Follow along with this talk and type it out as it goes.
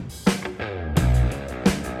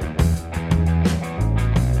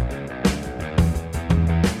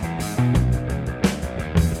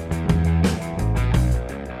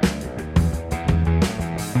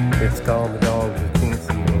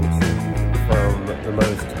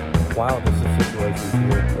wildest of situations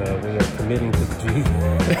here. We are committing to the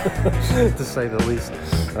G, to say the least.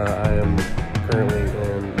 I am currently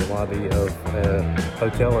in the lobby of a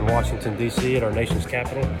hotel in Washington, D.C. at our nation's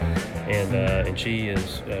capital. And she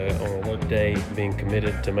is on a work day being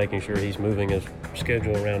committed to making sure he's moving his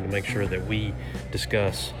schedule around to make sure that we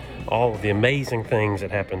discuss all of the amazing things that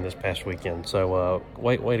happened this past weekend. So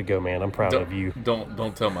way to go, man. I'm proud of you.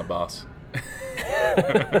 Don't tell my boss.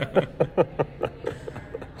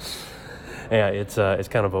 Yeah, it's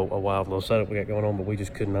kind of a wild little setup we got going on, but we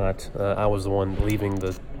just could not. I was the one leaving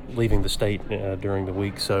the state during the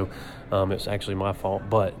week, so it's actually my fault.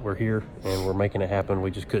 But we're here and we're making it happen.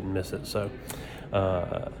 We just couldn't miss it. So,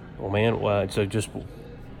 so just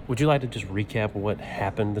would you like to just recap what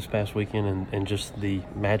happened this past weekend and just the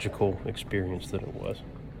magical experience that it was?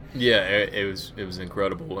 Yeah, it was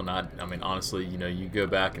incredible, and I mean honestly, you go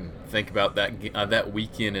back and think about that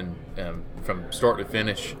weekend, and from start to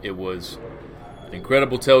finish, it was an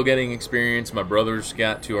incredible tailgating experience. My brothers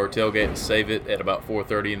got to our tailgate and save it at about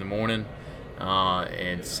 4:30 in the morning,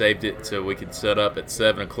 and saved it so we could set up at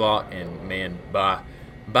 7 o'clock. And man, by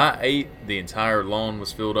 8, the entire lawn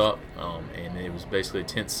was filled up, and it was basically a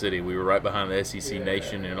tent city. We were right behind the SEC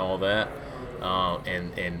Nation and all that.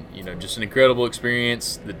 And just an incredible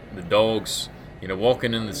experience. The dogs,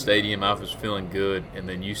 walking in the stadium, I was feeling good. And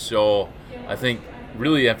then you saw, I think,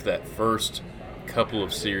 really after that first couple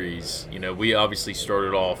of series, we obviously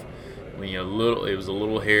started off, it was a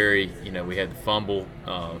little hairy. We had the fumble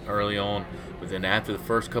early on, but then after the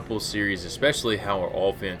first couple of series, especially how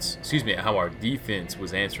our defense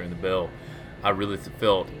was answering the bell, I really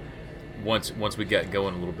felt. Once we got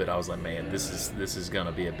going a little bit, I was like, man, this is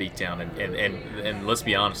gonna be a beatdown, and let's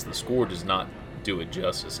be honest, the score does not do it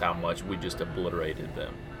justice how much we just obliterated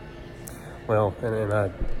them. Well, and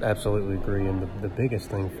I absolutely agree. And the biggest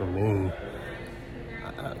thing for me,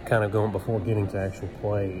 kind of going before getting to actual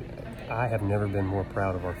play, I have never been more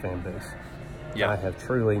proud of our fan base. Yeah. I have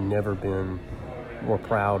truly never been more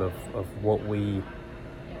proud of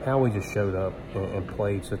how we just showed up and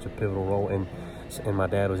played such a pivotal role. And my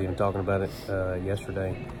dad was even talking about it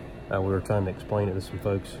yesterday. We were trying to explain it to some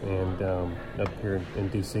folks, and up here in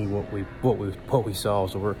DC, what we saw.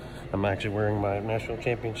 So I'm actually wearing my national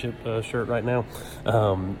championship shirt right now.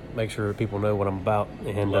 Make sure that people know what I'm about.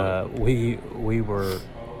 And we were,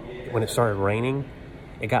 when it started raining,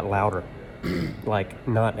 it got louder. Like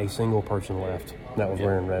not a single person left that was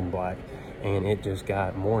wearing red and black, and it just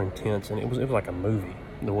got more intense. And it was like a movie,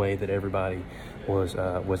 the way that everybody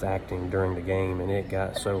was acting during the game, and it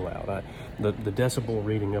got so loud. The decibel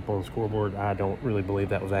reading up on the scoreboard, I don't really believe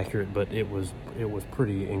that was accurate, but it was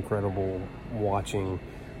pretty incredible watching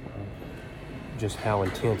just how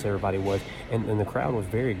intense everybody was, and the crowd was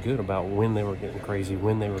very good about when they were getting crazy,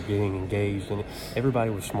 when they were getting engaged, and everybody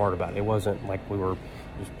was smart about it. It wasn't like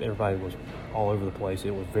everybody was all over the place.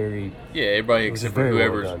 It was very everybody except for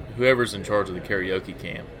whoever's in charge of the karaoke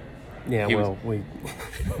cam. Yeah,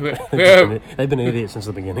 they've been idiots since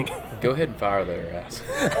the beginning. Go ahead and fire their ass.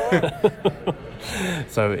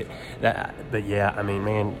 But yeah, I mean,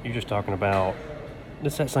 man, you're just talking about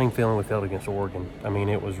just that same feeling we felt against Oregon. I mean,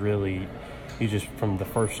 it was really, from the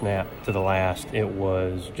first snap to the last, it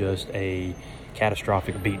was just a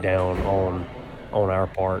catastrophic beatdown on our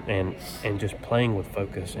part, and just playing with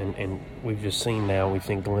focus. And we've seen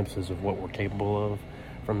glimpses of what we're capable of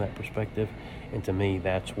from that perspective. And to me,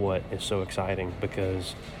 that's what is so exciting,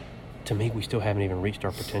 because to me, we still haven't even reached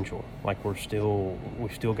our potential. Like we've still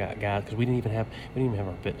got guys, because we didn't even have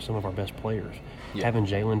some of our best players. Yeah. Having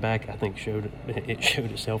Jalen back, I think showed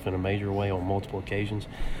itself in a major way on multiple occasions.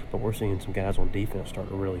 But we're seeing some guys on defense start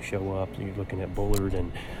to really show up. You're looking at Bullard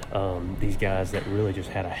and these guys that really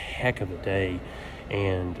just had a heck of a day,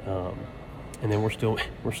 and then we're still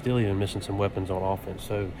even missing some weapons on offense.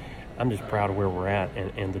 So I'm just proud of where we're at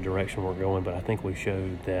and the direction we're going. But I think we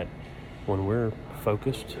showed that when we're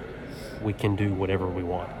focused, we can do whatever we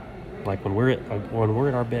want. Like when we're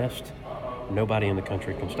at our best, nobody in the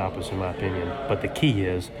country can stop us, in my opinion. But the key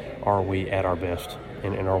is, are we at our best,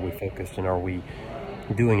 and are we focused, and are we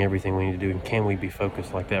doing everything we need to do, and can we be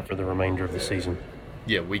focused like that for the remainder of the season?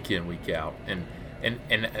 Yeah, week in, week out. And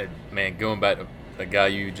man, going back to the guy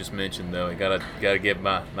you just mentioned, though, I gotta give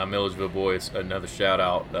my Millersville boys another shout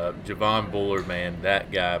out. Javon Bullard, man,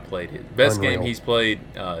 that guy played his best game he's played.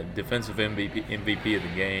 Defensive MVP of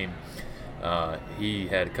the game. He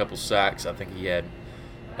had a couple sacks. I think he had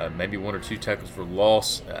maybe 1 or 2 tackles for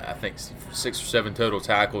loss. I think 6 or 7 total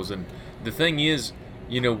tackles. And the thing is,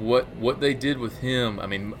 what they did with him. I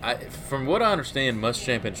mean, from what I understand,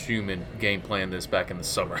 Muschamp and Schumann game planned this back in the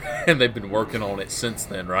summer, and they've been working on it since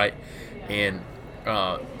then, right? And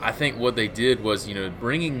I think what they did was,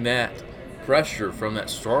 bringing that pressure from that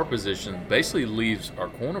star position basically leaves our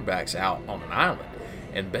cornerbacks out on an island.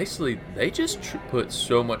 And basically, they just put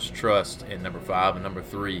so much trust in number 5 and number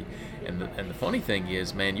 3. And the funny thing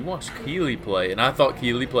is, man, you watch Keeley play, and I thought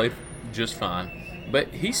Keeley played just fine, but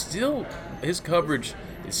his coverage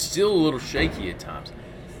is still a little shaky at times.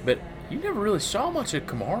 But you never really saw much of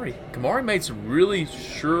Kamari. Kamari made some really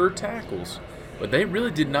sure tackles, but they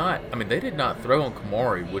really did not. I mean, they did not throw on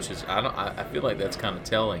Kamari, which is I feel like that's kind of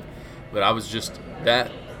telling. But I was just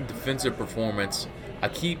that defensive performance. I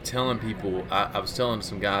keep telling people. I was telling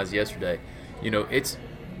some guys yesterday. It's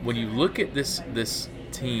when you look at this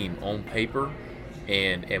team on paper,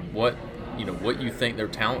 and what what you think their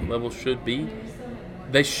talent level should be.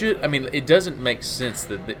 They should. I mean, it doesn't make sense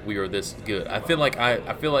that we are this good. I feel like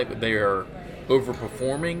they are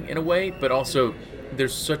overperforming in a way, but also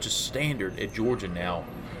there's such a standard at Georgia now.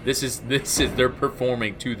 This is they're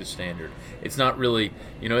performing to the standard. It's not really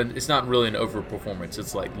it's not really an overperformance.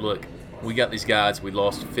 It's like, look, we got these guys. We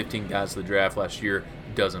lost 15 guys to the draft last year.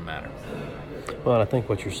 It doesn't matter. Well, I think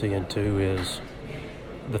what you're seeing too is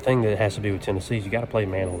the thing that has to do with Tennessee is you got to play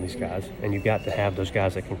man on these guys, and you've got to have those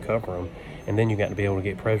guys that can cover them, and then you got to be able to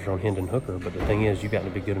get pressure on Hendon Hooker. But the thing is, you've got to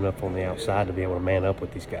be good enough on the outside to be able to man up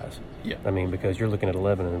with these guys. Yeah. I mean, because you're looking at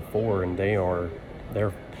 11-4, and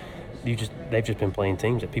they've just been playing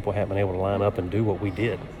teams that people haven't been able to line up and do what we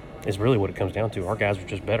did. It's really what it comes down to. Our guys are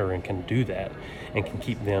just better and can do that, and can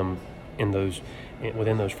keep them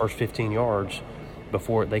within those first 15 yards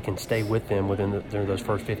before they can stay with them within those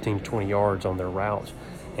first 15 to 20 yards on their routes,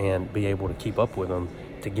 and be able to keep up with them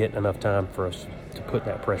to get enough time for us to put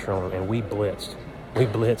that pressure on them. And we blitzed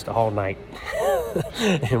all night.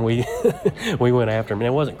 And we went after him. And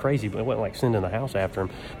it wasn't crazy, but it wasn't like sending the house after him.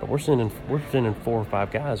 But we're sending 4 or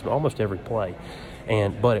 5 guys almost every play.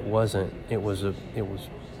 But it was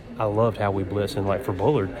I loved how we blitzed, and like for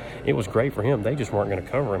Bullard, it was great for him. They just weren't going to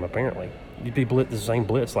cover him apparently. You'd be the same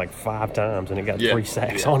blitz like 5 times, and it got 3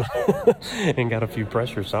 sacks on him and got a few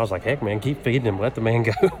pressures. So I was like, heck, man, keep feeding him. Let the man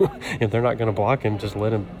go. If they're not going to block him, just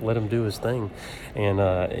let him do his thing. And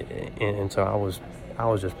so I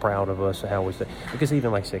was just proud of us how we said, because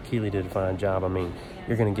even like I said, Keeley did a fine job. I mean,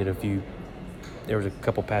 you're going to get there was a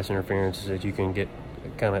couple pass interferences that you can get.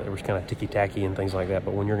 It was kind of ticky-tacky and things like that,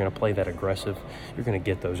 but when you're going to play that aggressive, you're going to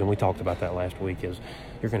get those, and we talked about that last week, is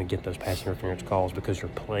you're going to get those pass interference calls because you're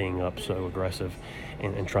playing up so aggressive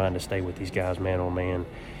and trying to stay with these guys man on man,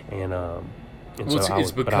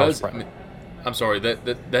 I'm sorry,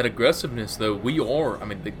 that aggressiveness though,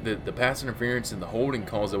 the pass interference and the holding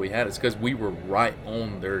calls that we had is because we were right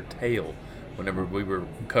on their tail whenever we were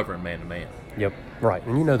covering man to man. Yep, right.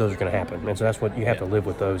 And those are going to happen. And so that's what you have to live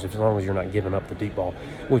with those, as long as you're not giving up the deep ball,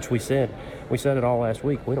 which we said it all last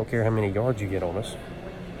week. We don't care how many yards you get on us.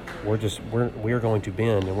 We're going to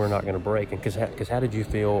bend, and we're not going to break. And because how did you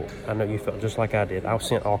feel? I know you felt just like I did. I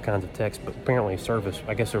sent all kinds of texts, but apparently service,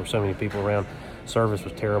 I guess there were so many people around, service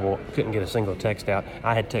was terrible. Couldn't get a single text out.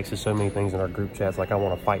 I had texted so many things in our group chats, like I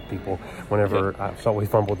want to fight people whenever I saw we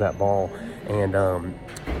fumbled that ball.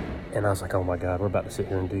 And I was like, oh, my God, we're about to sit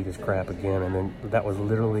here and do this crap again. And then that was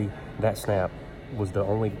literally, that snap was the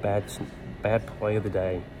only bad play of the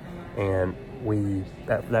day. And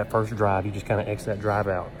that first drive, you just kind of X that drive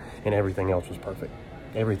out, and everything else was perfect.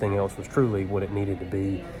 Everything else was truly what it needed to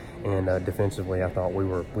be. And defensively, I thought we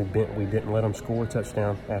didn't let them score a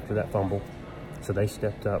touchdown after that fumble. So they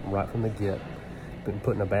stepped up right from the get, been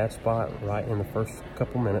put in a bad spot right in the first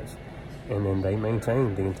couple minutes. And then they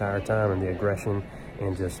maintained the entire time, and the aggression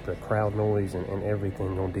and just the crowd noise and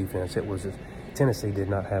everything on defense. It was just, Tennessee did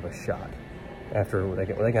not have a shot after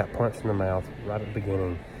they got punched in the mouth right at the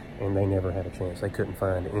beginning, and they never had a chance. They couldn't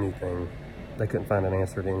find anything. They couldn't find an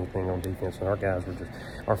answer to anything on defense, and our guys were just,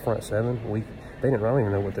 our front seven, I don't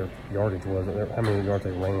even know what their yardage was, how many yards they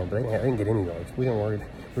ran, but they didn't get any yards. We didn't worry. We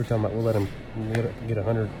were talking about we'll let them get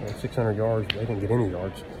 100, 600 yards. They didn't get any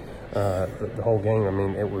yards. The whole game. I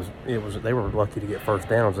mean, it was. They were lucky to get first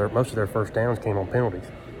downs. Most of their first downs came on penalties.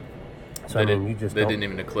 So they didn't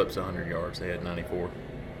even eclipse 100 yards. They had 94.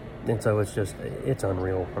 And so it's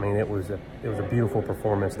unreal. I mean, it was a beautiful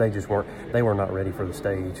performance. They were not ready for the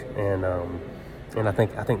stage, and I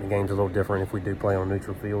think the game's a little different if we do play on a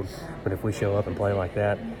neutral field. But if we show up and play like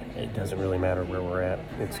that, it doesn't really matter where we're at.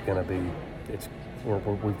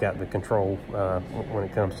 We've got the control when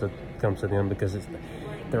it comes to them, because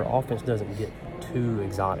their offense doesn't get too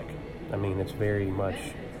exotic. I mean, it's very much.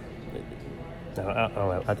 I don't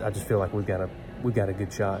know. I just feel like we've got a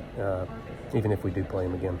good shot, even if we do play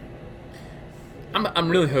them again. I'm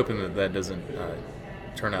really hoping that doesn't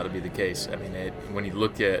turn out to be the case. I mean, when you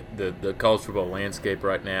look at the college football landscape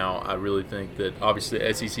right now, I really think that obviously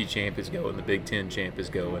the SEC champ is going, the Big Ten champ is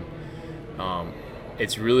going.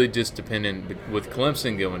 It's really just dependent with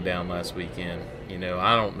Clemson going down last weekend.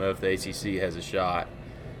 I don't know if the ACC has a shot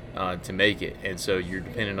to make it, and so you're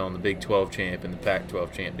dependent on the Big 12 champ and the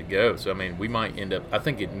Pac-12 champ to go. So I mean, we might end up. I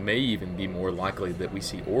think it may even be more likely that we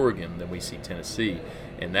see Oregon than we see Tennessee,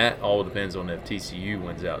 and that all depends on if TCU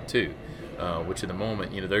wins out too. Which at the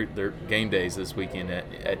moment, they're game days this weekend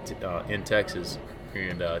in Texas,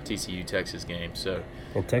 and TCU Texas game. So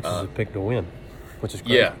and Texas is picked to win, which is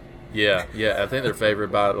crazy. Yeah. I think they're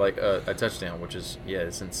favored by like a touchdown, which is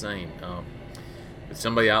it's insane. But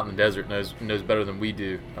somebody out in the desert knows better than we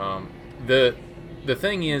do. The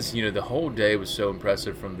thing is, the whole day was so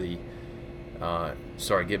impressive from the.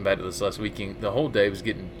 Getting back to this last weekend, the whole day was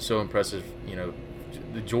getting so impressive.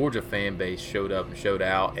 The Georgia fan base showed up and showed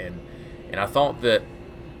out, and I thought that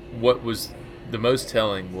what was the most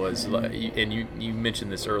telling was, and you mentioned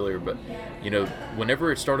this earlier, but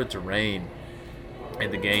whenever it started to rain in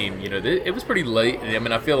the game, it was pretty late. I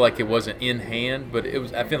mean, I feel like it wasn't in hand, but it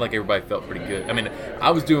was. I feel like everybody felt pretty good. I mean,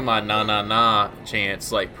 I was doing my na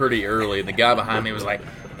chants like pretty early, and the guy behind me was like,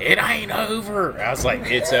 "It ain't over." I was like,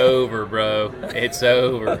 "It's over, bro. It's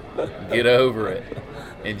over. Get over it.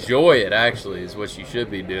 Enjoy it. Actually, is what you should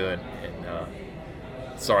be doing."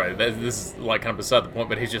 Sorry, this is like kind of beside the point,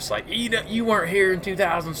 but he's just like, you weren't here in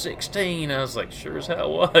 2016. I was like, sure as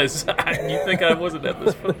hell was. You think I wasn't at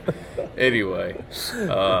this point? Anyway,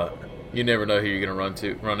 you never know who you're going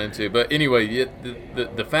to run into. But anyway,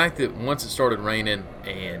 the fact that once it started raining,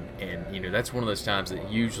 and that's one of those times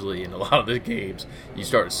that usually in a lot of the games you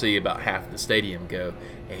start to see about half the stadium go,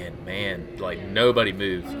 and man, like nobody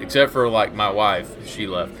moved except for like my wife. She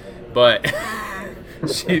left, but.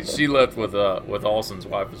 She left with Alston's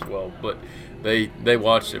wife as well, but they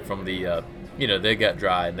watched it from the they got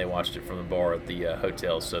dry and they watched it from the bar at the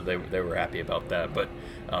hotel, so they were happy about that. But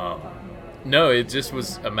no, it just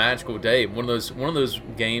was a magical day. One of those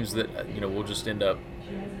games that we'll just end up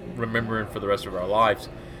remembering for the rest of our lives.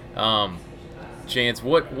 Chance,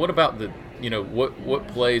 what about the what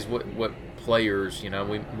plays, what players?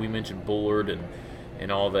 We mentioned Bullard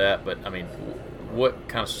and all that, but I mean. What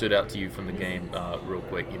kind of stood out to you from the game, real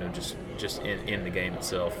quick? Just in the game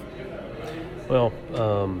itself. Well,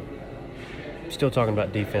 still talking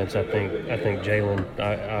about defense. I think Jalen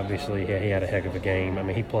obviously he had a heck of a game. I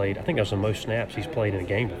mean, he played. I think that was the most snaps he's played in a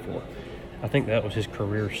game before. I think that was his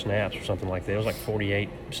career snaps or something like that. It was like 48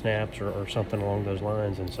 snaps or something along those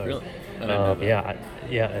lines. And so, really?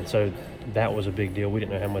 Yeah. And so that was a big deal. We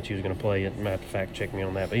didn't know how much he was going to play. You might have to fact check me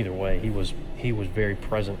on that. But either way, he was very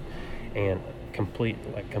present and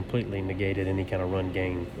completely negated any kind of run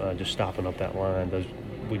game, just stopping up that line.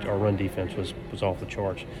 Our run defense was off the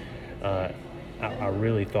charts. I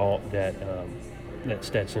really thought that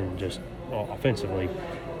Stetson just offensively,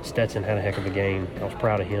 Stetson had a heck of a game. I was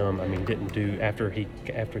proud of him. I mean, didn't do after he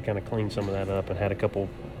kind of cleaned some of that up and had a couple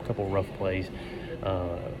rough plays.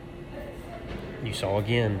 You saw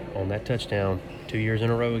again on that touchdown 2 years in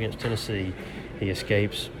a row against Tennessee, he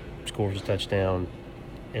escapes, scores a touchdown.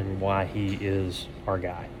 And why he is our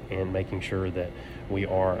guy, and making sure that we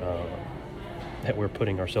are that we're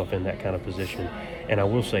putting ourselves in that kind of position. And I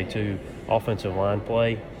will say too, offensive line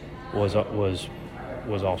play was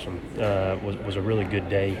awesome. Was a really good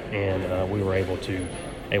day, and we were able to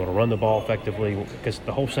run the ball effectively because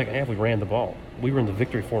the whole second half we ran the ball. We were in the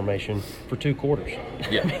victory formation for 2 quarters.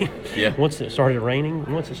 Yeah. Once it started raining,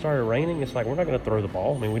 it's like we're not going to throw the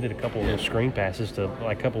ball. I mean, we did a couple of screen passes to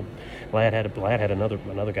like a couple. Ladd had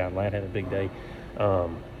another guy. Ladd had a big day,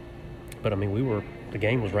 but I mean, the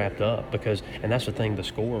game was wrapped up and that's the thing. The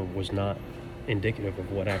score was not indicative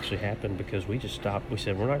of what actually happened because we just stopped. We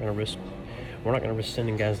said we're not going to risk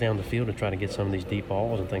sending guys down the field to try to get some of these deep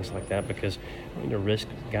balls and things like that because we need to risk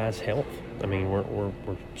guys' health. I mean, we're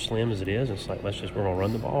slim as it is. It's like we're going to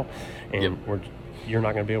run the ball, and you're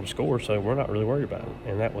not going to be able to score, so we're not really worried about it.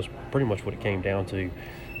 And that was pretty much what it came down to.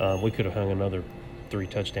 We could have hung another 3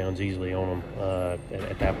 touchdowns easily on them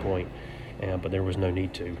at that point, but there was no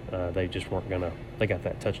need to. They just weren't going to. They got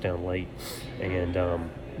that touchdown late, and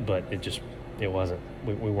but it wasn't.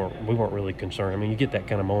 We weren't really concerned. I mean, you get that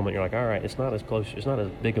kind of moment. You're like, all right, it's not as close. It's not as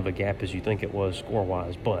big of a gap as you think it was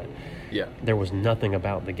score-wise. But there was nothing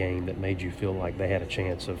about the game that made you feel like they had a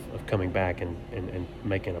chance of coming back and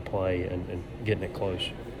making a play and getting it close.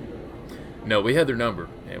 No, we had their number,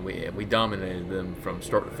 and we dominated them from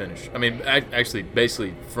start to finish. I mean, actually,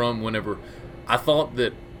 basically from whenever I thought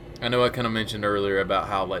that. I know I kind of mentioned earlier about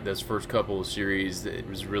how like those first couple of series, it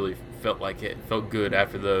was really felt good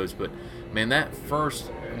after those. But man, that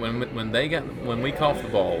first when we coughed the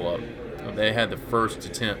ball up, they had the first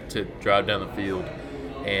attempt to drive down the field,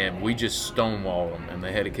 and we just stonewalled them, and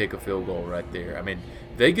they had to kick a field goal right there. I mean,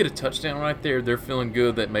 they get a touchdown right there, they're feeling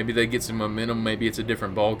good that maybe they get some momentum, maybe it's a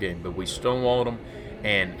different ball game. But we stonewalled them,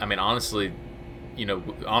 and I mean, honestly,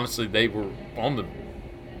 they were on the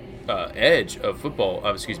edge of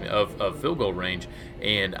field goal range,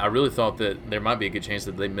 and I really thought that there might be a good chance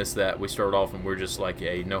that they missed that. We started off and we're just like,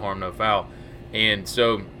 hey, no harm, no foul. And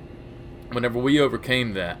so whenever we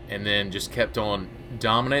overcame that and then just kept on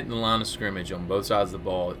dominating the line of scrimmage on both sides of the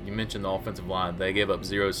ball, you mentioned the offensive line, they gave up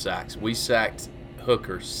 0 sacks. We sacked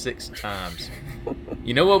Hooker 6 times.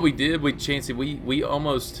 You know what we did? We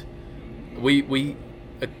almost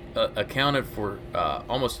accounted for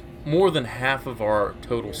almost more than half of our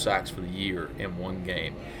total sacks for the year in one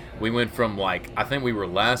game. We went from I think we were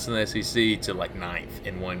last in the SEC to 9th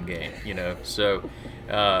in one game, So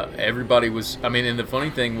everybody was, and the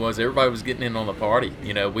funny thing was everybody was getting in on the party.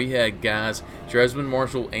 We had guys, Tresman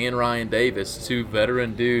Marshall and Ryan Davis, 2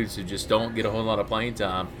 veteran dudes who just don't get a whole lot of playing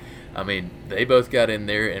time. They both got in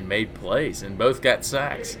there and made plays and both got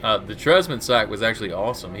sacks. The Tresman sack was actually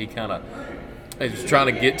awesome. He was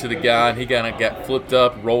trying to get to the guy, and he kind of got flipped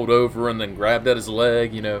up, rolled over, and then grabbed at his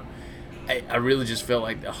leg. I really just felt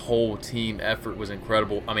like the whole team effort was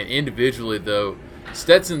incredible. Individually though,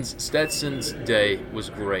 Stetson's day was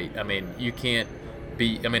great. You can't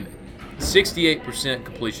be. 68%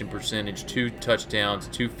 completion percentage, 2 touchdowns,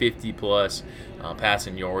 250 plus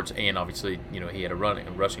passing yards, and obviously he had a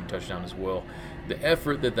rushing touchdown as well. The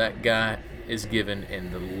effort that guy is given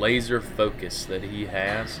and the laser focus that he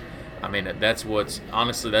has. That's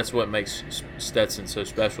what makes Stetson so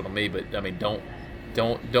special to me. But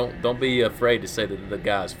don't be afraid to say that the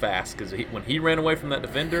guy's fast, because when he ran away from that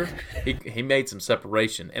defender, he made some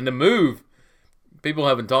separation. And the move, people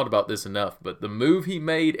haven't talked about this enough, but the move he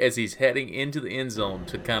made as he's heading into the end zone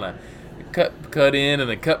to kind of cut in and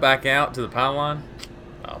then cut back out to the pylon.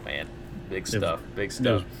 Oh man, big stuff.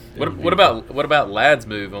 What about Ladd's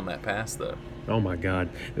move on that pass though? Oh my God!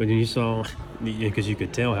 When you saw, because you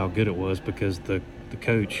could tell how good it was, because the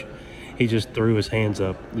coach, he just threw his hands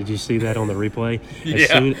up. Did you see that on the replay?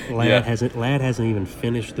 Ladd hasn't even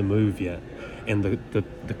finished the move yet, and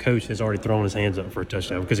the coach has already thrown his hands up for a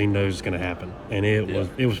touchdown because he knows it's going to happen. And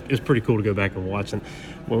it was pretty cool to go back and watch. And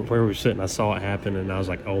where we were sitting, I saw it happen, and I was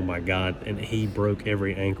like, oh my God! And he broke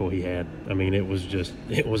every ankle he had.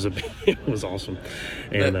 It was awesome.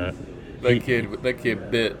 And that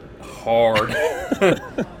kid bit hard.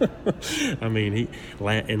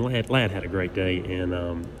 Ladd had a great day,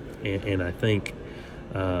 and I think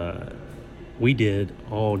we did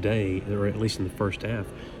all day, or at least in the first half,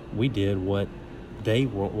 we did what they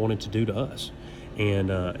wanted to do to us,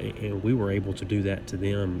 and we were able to do that to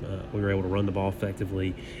them. We were able to run the ball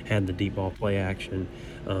effectively, had the deep ball play action,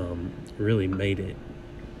 really made it.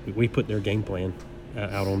 We put their game plan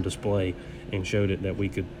out on display and showed it that we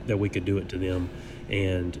could do it to them,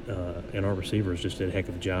 and our receivers just did a heck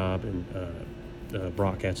of a job. And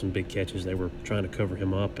Brock had some big catches. They were trying to cover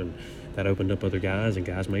him up, and that opened up other guys, and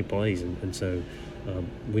guys made plays. And so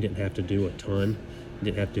we didn't have to do a ton,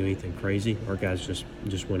 didn't have to do anything crazy. Our guys just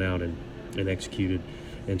went out and executed.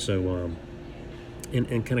 And so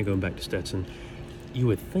and kind of going back to Stetson, you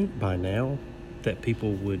would think by now that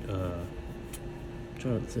people would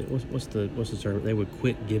what's the term? They would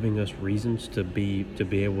quit giving us reasons to be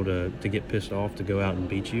able to get pissed off, to go out and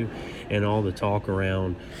beat you, and all the talk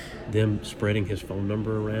around them spreading his phone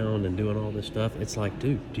number around and doing all this stuff. It's like,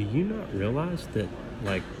 dude, do you not realize that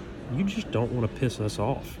you just don't want to piss us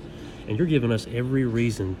off, and you're giving us every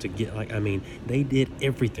reason to get they did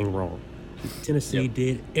everything wrong. Tennessee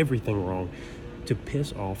did everything wrong to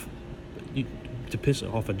piss off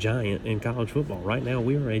a giant in college football. Right now,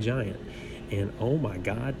 we are a giant. And oh my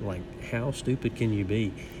God, how stupid can you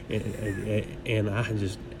be? And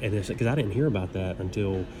it's because I didn't hear about that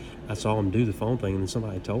until I saw him do the phone thing, and then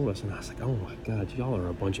somebody told us, and I was like, oh my God, y'all are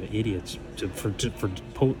a bunch of idiots for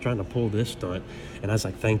trying to pull this stunt. And I was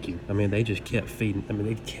like, thank you. They just kept feeding.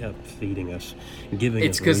 They kept feeding us, and giving.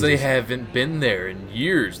 It's because they haven't been there in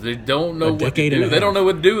years. They don't know what to do. They don't know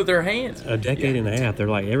what to do with their hands. A decade and a half. They're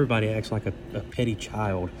like, everybody acts like a petty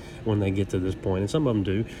child when they get to this point, and some of them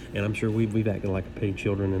do. And I'm sure we've acted like a petty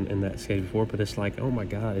children in that stage before. But it's like, oh my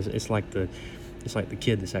God, it's like the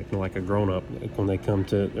kid that's acting like a grown-up when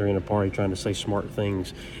they're in a party trying to say smart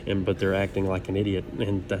things, but they're acting like an idiot.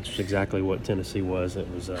 And that's exactly what Tennessee was. It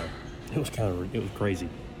was crazy.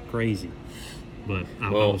 But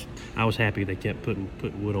I was happy they kept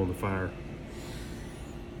putting wood on the fire.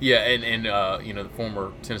 Yeah, and the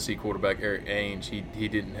former Tennessee quarterback Eric Ainge, he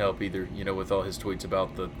didn't help either. With all his tweets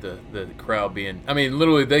about the crowd being, I mean,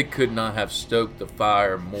 literally they could not have stoked the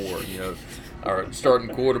fire more. Our starting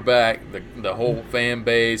quarterback, the whole fan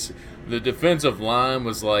base, the defensive line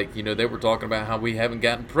was like, they were talking about how we haven't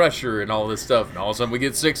gotten pressure and all this stuff, and all of a sudden we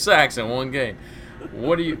get 6 sacks in one game.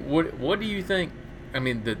 What do you think? I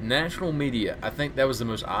mean, the national media, I think that was the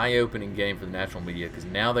most eye-opening game for the national media, because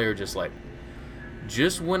now they are just like,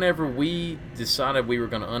 just whenever we decided we were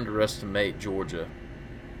going to underestimate Georgia,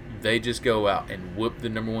 they just go out and whoop the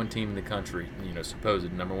number one team in the country,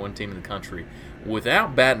 supposed number one team in the country,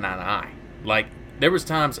 without batting an eye. Like, there was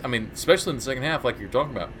times, I mean, especially in the second half, like you're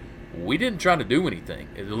talking about, we didn't try to do anything,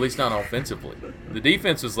 at least not offensively. The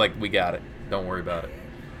defense was like, we got it. Don't worry about it.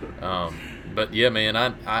 But, yeah, man,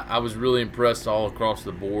 I was really impressed all across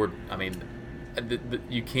the board. I mean,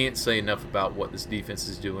 you can't say enough about what this defense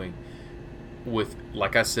is doing. With,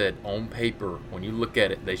 like I said, on paper, when you look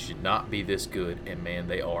at it, they should not be this good, and man,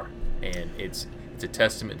 they are. And it's a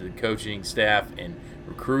testament to the coaching staff and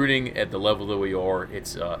recruiting at the level that we are.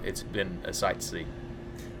 It's been a sight to see.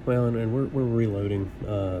 Well, and we're reloading,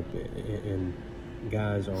 and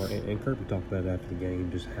guys are, and Kirby talked about it after the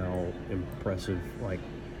game, just how impressive, like,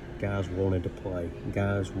 guys wanted to play.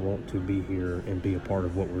 Guys want to be here and be a part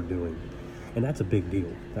of what we're doing, and that's a big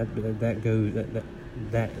deal.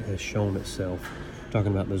 That has shown itself.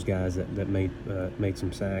 Talking about those guys that made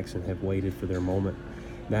some sacks and have waited for their moment,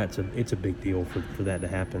 it's a big deal for that to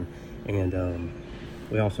happen. And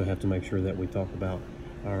we also have to make sure that we talk about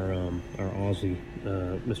our Aussie,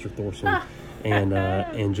 Mr. Thorson,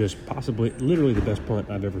 and just possibly literally the best punt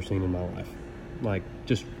I've ever seen in my life. Like,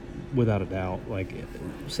 just without a doubt, like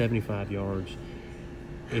 75 yards.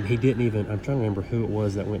 And he didn't even, I'm trying to remember who it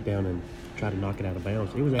was that went down and tried to knock it out of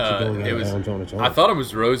bounds. It was actually going out of bounds on its own. I thought it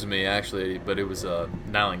was Rosemy, actually, but it was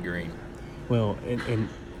Nyland Green. Well, and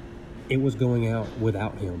it was going out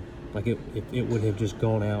without him. Like, it would have just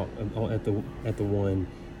gone out at the one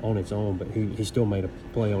on its own, but he still made a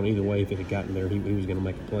play on either way. If it had gotten there, he was going to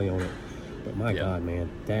make a play on it. But my God, man,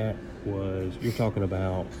 that was, you're talking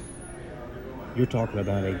about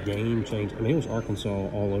a game change. I mean, it was Arkansas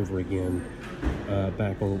all over again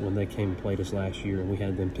back when they came and played us last year, and we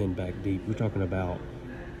had them pinned back deep. We're talking about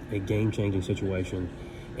a game-changing situation,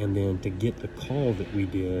 and then to get the call that we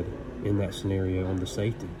did in that scenario on the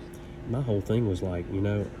safety, my whole thing was like,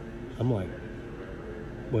 I'm like,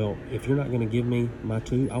 well, if you're not going to give me my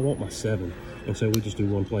 2, I want my 7. And so we just do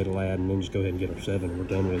one play to Ladd and then just go ahead and get our 7, and we're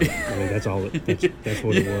done with it. I mean, that's all. That's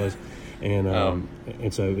what it was.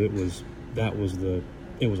 And so it was.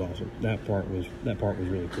 It was awesome. That part was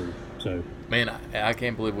really cool. So, man, I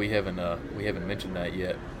can't believe we haven't mentioned that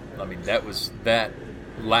yet. I mean, that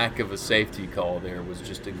lack of a safety call there was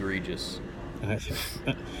just egregious. I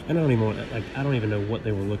don't even know what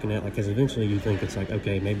they were looking at. Like, because eventually you think it's like,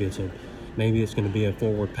 okay, maybe it's going to be a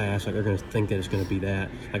forward pass. Like, they're going to think that it's going to be that.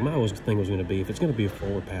 Like, my thing was going to be, if it's going to be a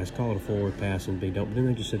forward pass, call it a forward pass and be don't. But then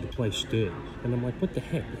they just said the play stood, and I'm like, what the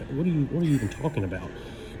heck? What are you even talking about?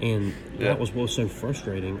 And that was what was so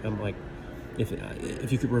frustrating. I'm like,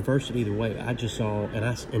 if you could reverse it either way, I just saw,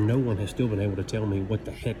 and no one has still been able to tell me what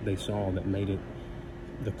the heck they saw that made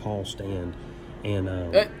the call stand. And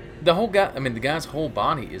the guy's whole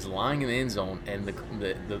body is lying in the end zone, and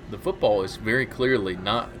the football is very clearly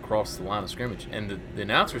not across the line of scrimmage. And the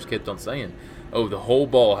announcers kept on saying, "Oh, the whole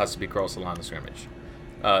ball has to be across the line of scrimmage,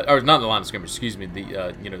 or not the line of scrimmage. Excuse me,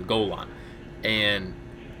 the goal line." And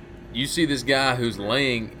you see this guy who's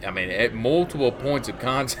laying, I mean, at multiple points of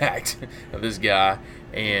contact of this guy,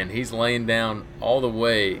 and he's laying down all the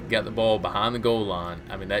way, got the ball behind the goal line.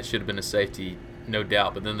 I mean, that should have been a safety, no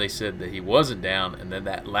doubt. But then they said that he wasn't down, and then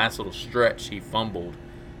that last little stretch he fumbled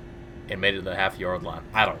and made it to the half-yard line.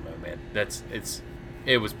 I don't know, man.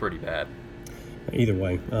 It was pretty bad. Either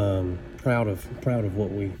way, proud of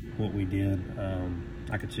what we did.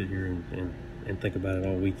 I could sit here and think about it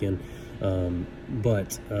all weekend.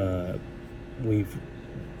 But we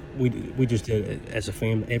just did, as a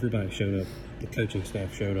family, everybody showed up. The coaching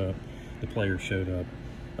staff showed up. The players showed up.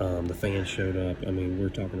 The fans showed up. I mean, we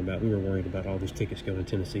were worried about all these tickets going to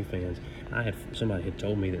Tennessee fans. Somebody had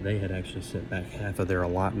told me that they had actually sent back half of their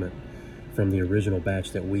allotment from the original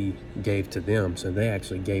batch that we gave to them. So they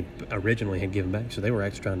actually originally had given back. So they were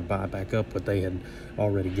actually trying to buy back up what they had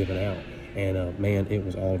already given out. And man, it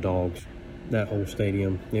was all dogs. That whole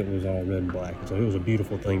stadium, it was all red and black. So it was a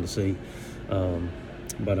beautiful thing to see.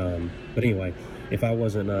 But anyway, if I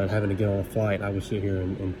wasn't having to get on a flight, I would sit here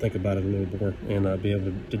and think about it a little more and be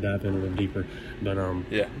able to dive in a little deeper. But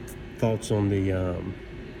thoughts on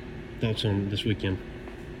this weekend?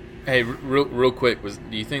 Hey, real quick,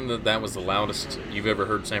 do you think that was the loudest you've ever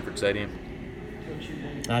heard Sanford Stadium?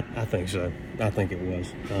 I think so. I think it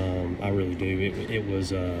was. I really do. It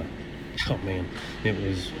was. Oh man, it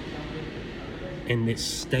was, and it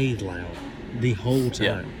stayed loud the whole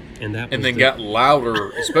time. Yeah. And then got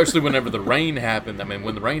louder, especially whenever the rain happened. I mean,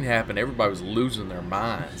 when the rain happened, everybody was losing their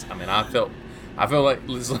minds. I mean, I felt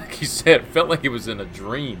like you said, it felt like it was in a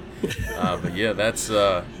dream. But yeah, that's.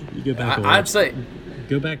 You go back. I'd say.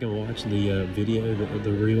 Go back and watch the video,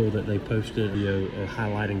 the reel that they posted,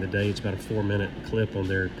 highlighting the day. It's about a 4-minute clip on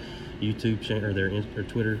their YouTube channel or their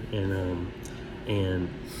Twitter, and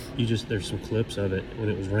there's some clips of it when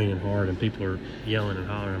it was raining hard and people are yelling and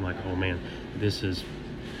hollering. I'm like, oh man, this is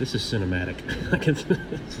cinematic. This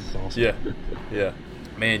is awesome. Yeah.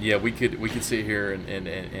 Man, yeah, we could sit here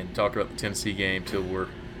and talk about the Tennessee game till we're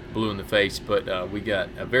blue in the face, but we got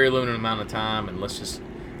a very limited amount of time, and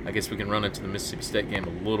I guess we can run into the Mississippi State game a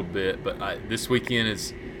little bit. But this weekend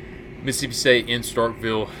is Mississippi State in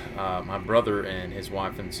Starkville. My brother and his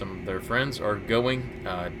wife and some of their friends are going.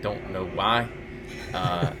 Don't know why.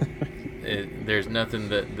 There's nothing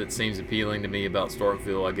that seems appealing to me about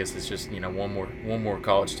Starkville. I guess it's just one more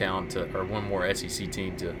college town or one more SEC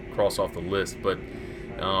team to cross off the list. But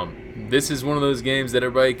this is one of those games that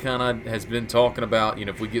everybody kind of has been talking about.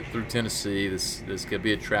 If we get through Tennessee, this could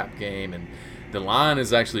be a trap game. And the line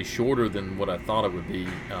is actually shorter than what I thought it would be.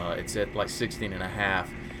 It's at like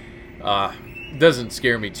 16.5. Doesn't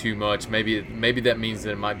scare me too much. Maybe that means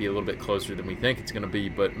that it might be a little bit closer than we think it's going to be.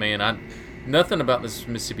 But man, nothing about this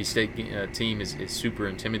Mississippi State team is super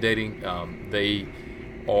intimidating. They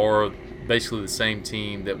are basically the same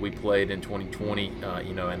team that we played in 2020.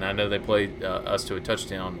 And I know they played us to a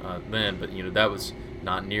touchdown then, but that was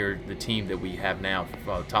not near the team that we have now,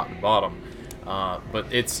 top to bottom.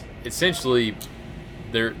 But it's essentially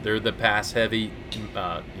they're the pass heavy,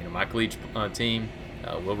 Mike Leach team.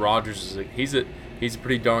 Will Rogers he's a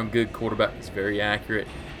pretty darn good quarterback. He's very accurate.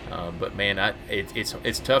 But man,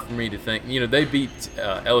 it's tough for me to think. They beat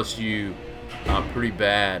LSU pretty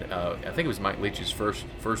bad. I think it was Mike Leach's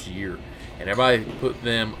first year, and everybody put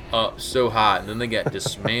them up so high, and then they got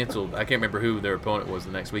dismantled. I can't remember who their opponent was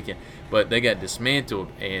the next weekend, but they got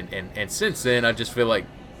dismantled. And since then, I just feel like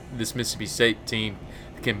this Mississippi State team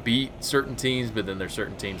can beat certain teams, but then there's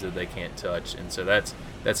certain teams that they can't touch, and so that's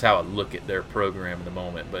how I look at their program at the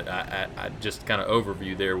moment. But I just kind of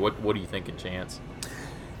overview there. What do you think of Chance?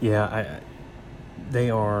 Yeah, they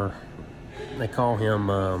call him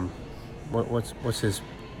what's his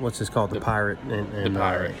called, the Pirate, and the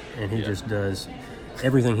Pirate, and he just does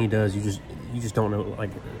everything he does. You just don't know.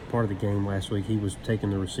 Like part of the game last week, he was taking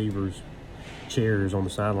the receivers' chairs on the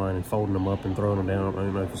sideline and folding them up and throwing them down. I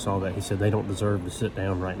don't know if you saw that. He said they don't deserve to sit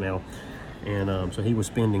down right now, and so he was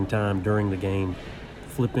spending time during the game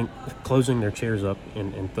closing their chairs up,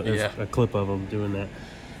 and there's a clip of him doing that.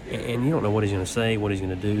 And you don't know what he's going to say, what he's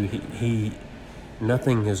going to do. He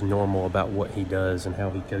nothing is normal about what he does and how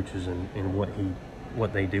he coaches and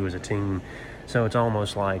what they do as a team. So it's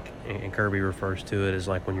almost like, and Kirby refers to it as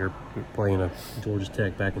like when you're playing a Georgia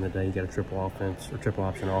Tech back in the day, you got a triple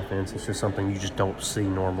option offense. It's just something you just don't see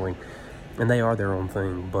normally. And they are their own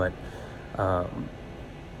thing, but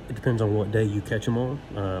it depends on what day you catch them on.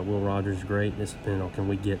 Will Rogers is great. This depends on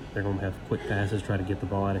they're going to have quick passes, try to get the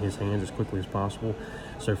ball out of his hands as quickly as possible.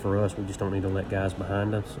 So for us, we just don't need to let guys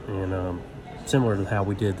behind us. And similar to how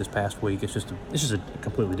we did this past week, it's just a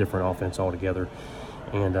completely different offense altogether.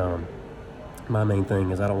 And my main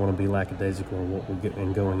thing is I don't want to be lackadaisical in what we get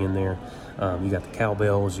in going in there. You got the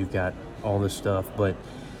cowbells, you've got all this stuff, but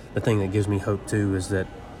the thing that gives me hope too is that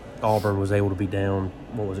Auburn was able to be down,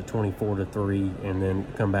 24-3, and then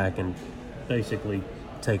come back and basically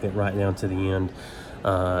take it right down to the end.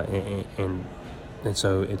 And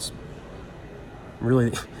so it's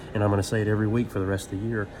really, and I'm going to say it every week for the rest of the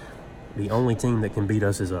year, the only team that can beat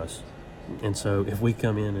us is us. And so if we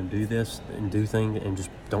come in and do this and do things and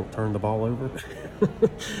just don't turn the ball over,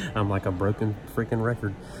 I'm like a broken freaking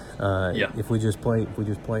record. If we just play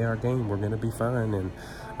our game, we're going to be fine. And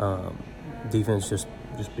defense just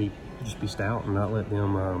be stout and not let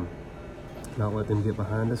them get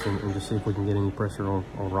behind us, and just see if we can get any pressure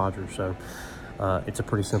on Rogers. So it's a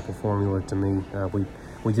pretty simple formula to me.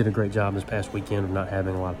 We did a great job this past weekend of not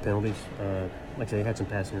having a lot of penalties. Like I say, had some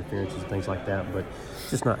pass interferences and things like that, but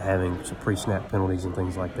just not having some pre-snap penalties and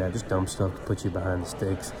things like that. Just dumb stuff to put you behind the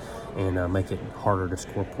sticks and make it harder to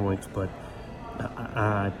score points. But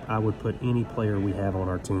I would put any player we have on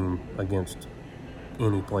our team against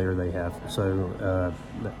any player they have. So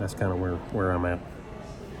that's kind of where I'm at.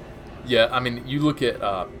 Yeah, I mean, you look at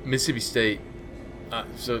Mississippi State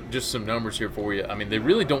So just some numbers here for you. I mean, they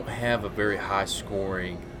really don't have a very high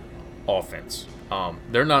scoring offense.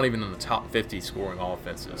 They're not even in the top 50 scoring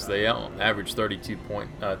offenses. They average 32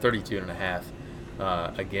 and a half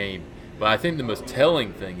a game. But I think the most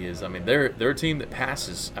telling thing is, I mean, they're a team that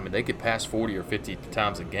passes. I mean, they could pass 40 or 50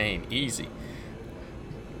 times a game easy.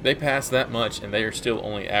 They pass that much, and they are still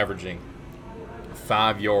only averaging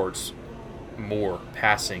 5 yards more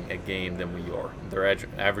passing a game than we are. They're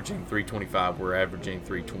averaging 325. We're averaging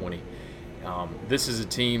 320. This is a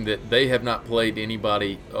team that they have not played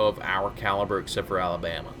anybody of our caliber except for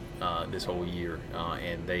Alabama this whole year.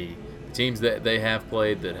 And the teams that they have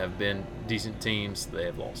played that have been decent teams, they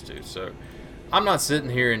have lost to. So I'm not sitting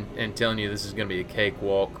here and telling you this is going to be a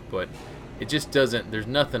cakewalk, but it just doesn't. There's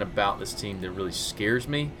nothing about this team that really scares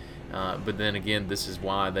me. But then again, this is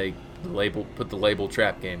why they put the label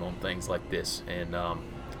trap game on things like this. And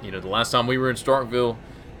the last time we were in Starkville,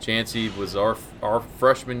 Chancey was our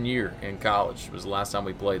freshman year in college. It was the last time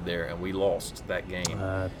we played there, and we lost that game.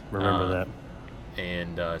 I remember that.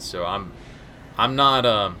 And so I'm not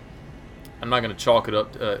going to chalk it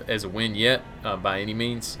up as a win yet by any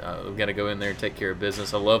means. We've got to go in there and take care of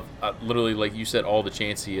business. I love literally, like you said, all the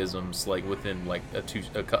Chanceyisms like within like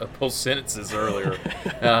a couple sentences earlier.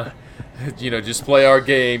 Just play our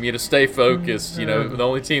game. Stay focused. The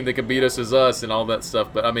only team that can beat us is us, and all that stuff.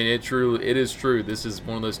 But I mean, it is true. This is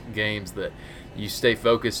one of those games that you stay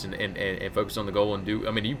focused and focus on the goal and do.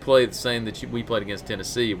 I mean, you play the same that we played against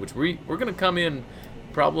Tennessee, which we're going to come in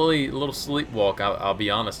probably a little sleepwalk. I'll be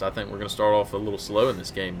honest. I think we're going to start off a little slow in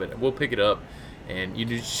this game, but we'll pick it up. And you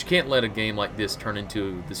just can't let a game like this turn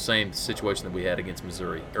into the same situation that we had against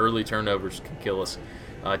Missouri. Early turnovers can kill us,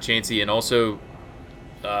 Chancey. And also,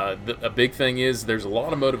 a big thing is there's a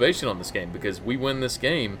lot of motivation on this game because we win this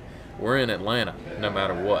game, we're in Atlanta no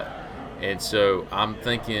matter what. And so I'm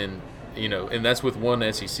thinking, and that's with one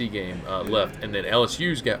SEC game left. And then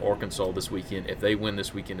LSU's got Arkansas this weekend. If they win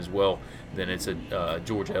this weekend as well, then it's a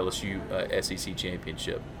Georgia-LSU SEC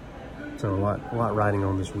championship. So a lot riding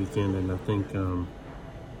on this weekend, and I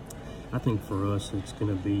think for us it's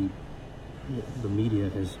going to be the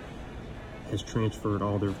media has transferred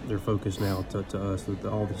all their focus now to us.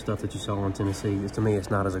 All the stuff that you saw on Tennessee, to me,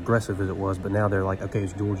 it's not as aggressive as it was, but now they're like, okay,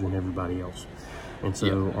 it's Georgia and everybody else. And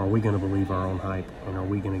so Are we going to believe our own hype, and are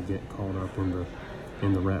we going to get caught up in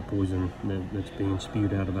the rat poison that's being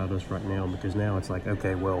spewed out about us right now? Because now it's like,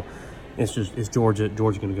 okay, well, it's Georgia.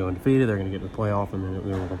 Georgia's going to go undefeated. They're going to get to the playoff, and then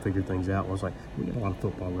they're going to figure things out. Well, it's like we got a lot of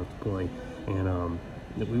football left to play, and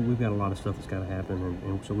we've got a lot of stuff that's got to happen.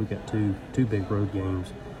 And so we've got two big road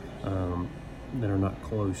games that are not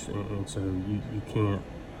close, and so you can't.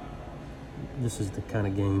 This is the kind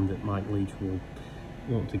of game that Mike Leach will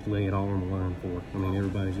want to lay it all on the line for. I mean,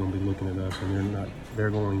 everybody's going to be looking at us, and they're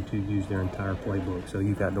going to use their entire playbook. So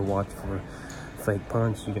you got to watch for fake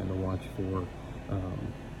punts. You got to watch for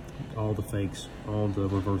all the fakes, all the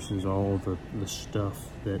reverses, all the stuff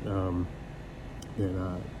that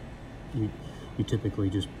you typically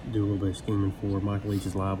just do a little bit of scheming for. Michael Leach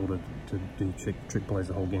is liable to do trick plays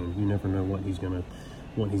the whole game. You never know what he's gonna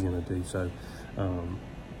do. So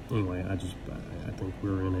anyway, I think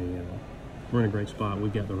we're in a great spot.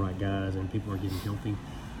 We've got the right guys, and people are getting healthy,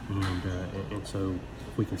 and so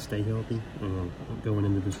if we can stay healthy and going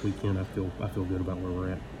into this weekend, I feel good about where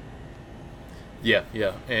we're at. Yeah,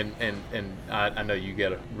 and I know you got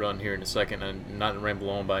to run here in a second, and not to ramble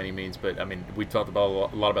on by any means, but I mean we talked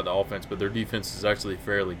about a lot about the offense, but their defense is actually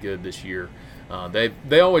fairly good this year.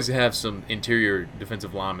 They always have some interior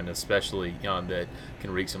defensive linemen, especially that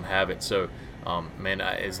can wreak some havoc. So,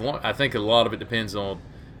 I think a lot of it depends on.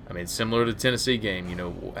 I mean, similar to the Tennessee game,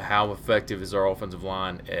 how effective is our offensive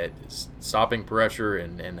line at stopping pressure,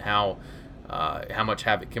 and how much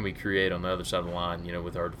havoc can we create on the other side of the line,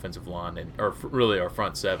 with our defensive line or really our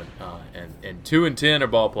front seven. And 2 and 10 are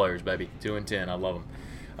ball players, baby. 2 and 10, I love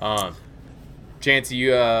them. Chancey,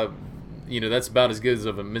 that's about as good as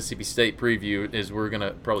of a Mississippi State preview as we're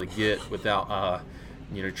gonna probably get without,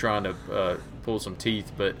 trying to pull some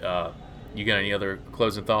teeth. But you got any other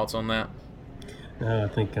closing thoughts on that? I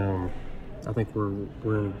think we're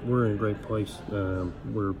in a great place.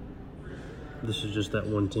 This is just that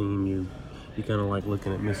one team you kind of like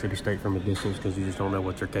looking at Mississippi State from a distance because you just don't know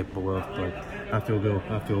what they're capable of. But I feel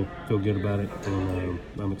good about it, and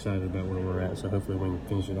I'm excited about where we're at. So hopefully we can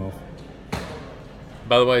finish it off.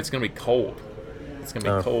 By the way, it's going to be cold. It's going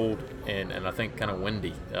to be cold and I think kind of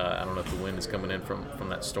windy. I don't know if the wind is coming in from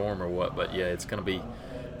that storm or what, but yeah, it's going to be.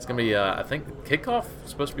 I think kickoff is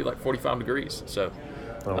supposed to be like 45 degrees. So.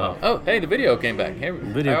 Hey, the video came back. Hey,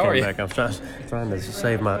 video came back. I was trying to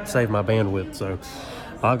save my bandwidth. So,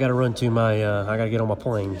 I've got to run to my. I got to get on my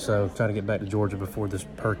plane, so try to get back to Georgia before this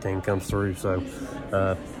hurricane comes through. So,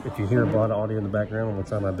 if you hear a lot of audio in the background, I'm gonna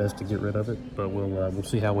try my best to get rid of it. But we'll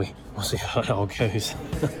see how we'll see how it all goes.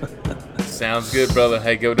 Sounds good, brother.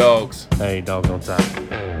 Hey, go Dogs. Hey, dogs on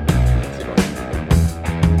top.